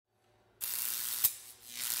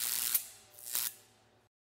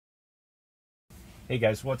Hey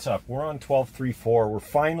guys, what's up? We're on 12.3.4. We're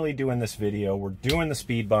finally doing this video. We're doing the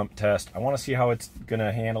speed bump test. I want to see how it's going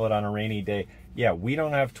to handle it on a rainy day. Yeah, we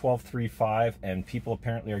don't have 12.3.5, and people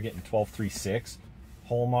apparently are getting 12.3.6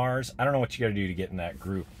 whole Mars. I don't know what you got to do to get in that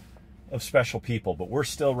group of special people, but we're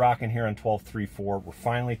still rocking here on 12.3.4. We're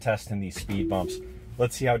finally testing these speed bumps.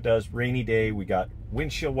 Let's see how it does. Rainy day. We got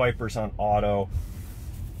windshield wipers on auto,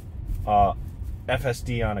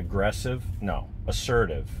 FSD on aggressive. No,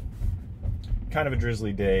 assertive. Kind of a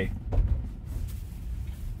drizzly day.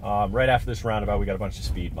 Right after this roundabout, we got a bunch of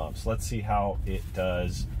speed bumps. Let's see how it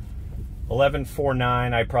does.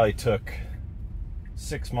 11.4.9. I probably took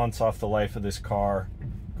 6 months off the life of this car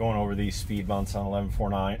going over these speed bumps on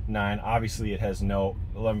 11.4.9. Obviously, it has no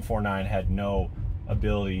 11.4.9 had no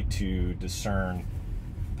ability to discern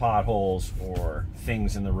potholes or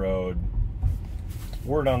things in the road.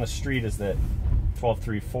 Word on the street is that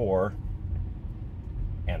 12.3.4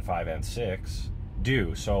 and 5 and 6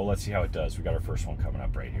 do. So let's see how it does. We got our first one coming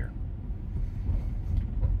up right here.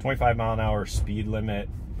 25-mile-an-hour speed limit.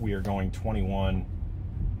 We are going 21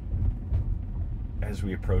 as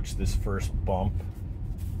we approach this first bump.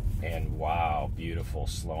 And wow, beautiful,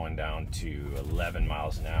 slowing down to 11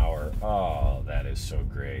 miles an hour. Oh, that is so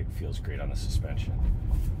great. Feels great on the suspension.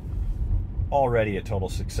 Already a total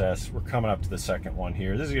success. We're coming up to the second one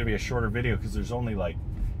here. This is going to be a shorter video because there's only like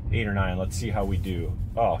 8 or 9. Let's see how we do.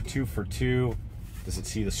 Oh, 2 for 2. Does it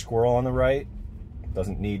see the squirrel on the right?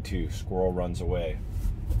 Doesn't need to. Squirrel runs away.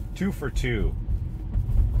 2 for 2.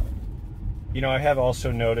 You know, I have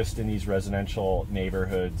also noticed in these residential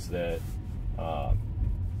neighborhoods that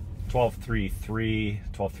 12.3.3,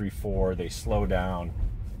 12.3.4, they slow down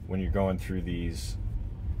when you're going through these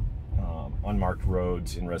unmarked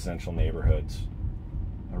roads in residential neighborhoods.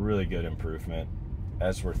 A really good improvement.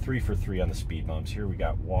 As we're 3 for 3 on the speed bumps. Here we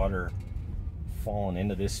got water falling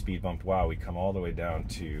into this speed bump. Wow, we come all the way down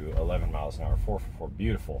to 11 miles an hour, 4 for 4.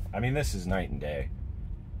 Beautiful. I mean, this is night and day.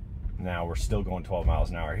 Now we're still going 12 miles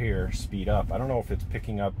an hour here. Speed up. I don't know if it's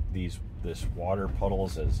picking up this water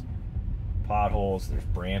puddles as potholes. There's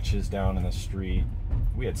branches down in the street.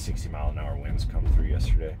 We had 60-mile-an-hour winds come through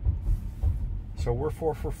yesterday. So we're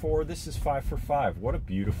 4 for 4. This is 5 for 5. What a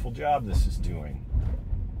beautiful job this is doing.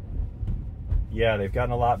 Yeah, they've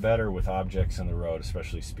gotten a lot better with objects in the road,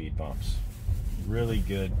 especially speed bumps. Really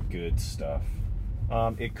good stuff.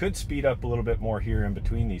 It could speed up a little bit more here in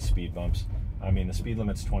between these speed bumps. I mean, the speed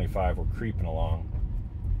limit's 25. We're creeping along.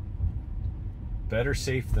 Better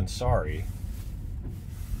safe than sorry.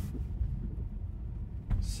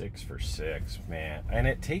 6 for 6, man. And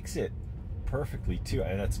it takes it perfectly, too.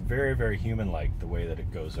 And that's very human-like, the way that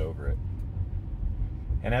it goes over it.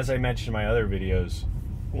 And as I mentioned in my other videos,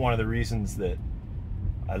 one of the reasons that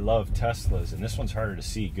I love Teslas, and this one's harder to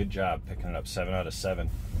see, good job picking it up, 7 out of 7.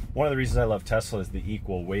 One of the reasons I love Tesla is the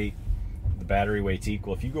equal weight. The battery weight's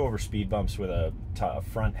equal. If you go over speed bumps with a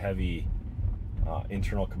front-heavy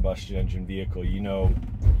internal combustion engine vehicle, you know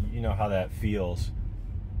how that feels.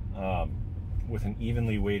 With an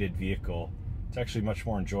evenly weighted vehicle, it's actually much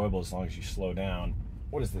more enjoyable as long as you slow down.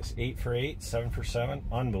 What is this, 8 for 8, 7 for 7?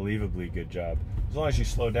 Unbelievably good job. As long as you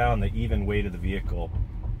slow down, the even weight of the vehicle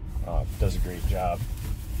does a great job.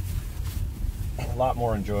 A lot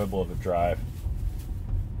more enjoyable of a drive.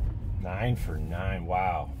 9 for 9,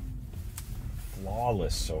 wow.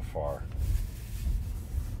 Flawless so far.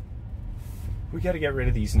 We got to get rid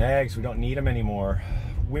of these nags. We don't need them anymore.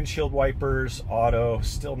 Windshield wipers, auto,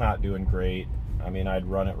 still not doing great. I mean, I'd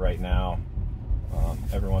run it right now.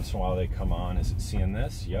 Every once in a while they come on. Is it seeing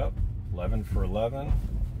this? Yep. 11 for 11.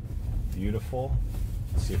 Beautiful.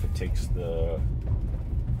 Let's see if it takes the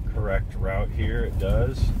correct route here. It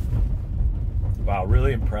does. Wow,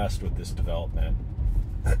 really impressed with this development.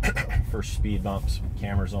 For speed bumps,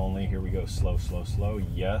 cameras only. Here we go. Slow.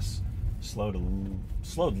 Yes. Slowed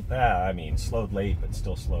late, but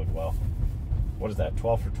still slowed well. What is that?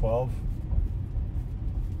 12 for 12?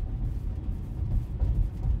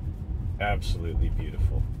 Absolutely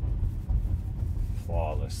beautiful.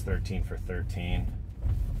 Flawless. 13 for 13.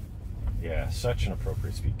 Yeah, such an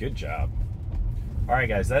appropriate speed. Good job. All right,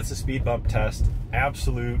 guys, that's the speed bump test.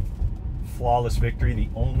 Absolute flawless victory. The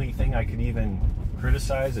only thing I could even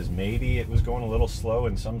criticize is maybe it was going a little slow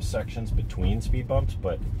in some sections between speed bumps,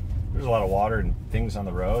 but there's a lot of water and things on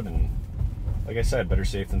the road, and like I said, better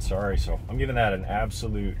safe than sorry. So I'm giving that an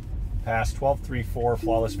absolute pass. 12.3.4,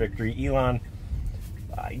 flawless victory. Elon,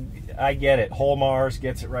 I get it. Whole Mars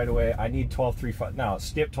gets it right away. I need 12.3.5. Now,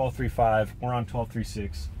 skip 12.3.5. We're on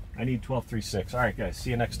 12.3.6. I need 12.3.6. All right, guys.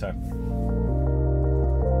 See you next time.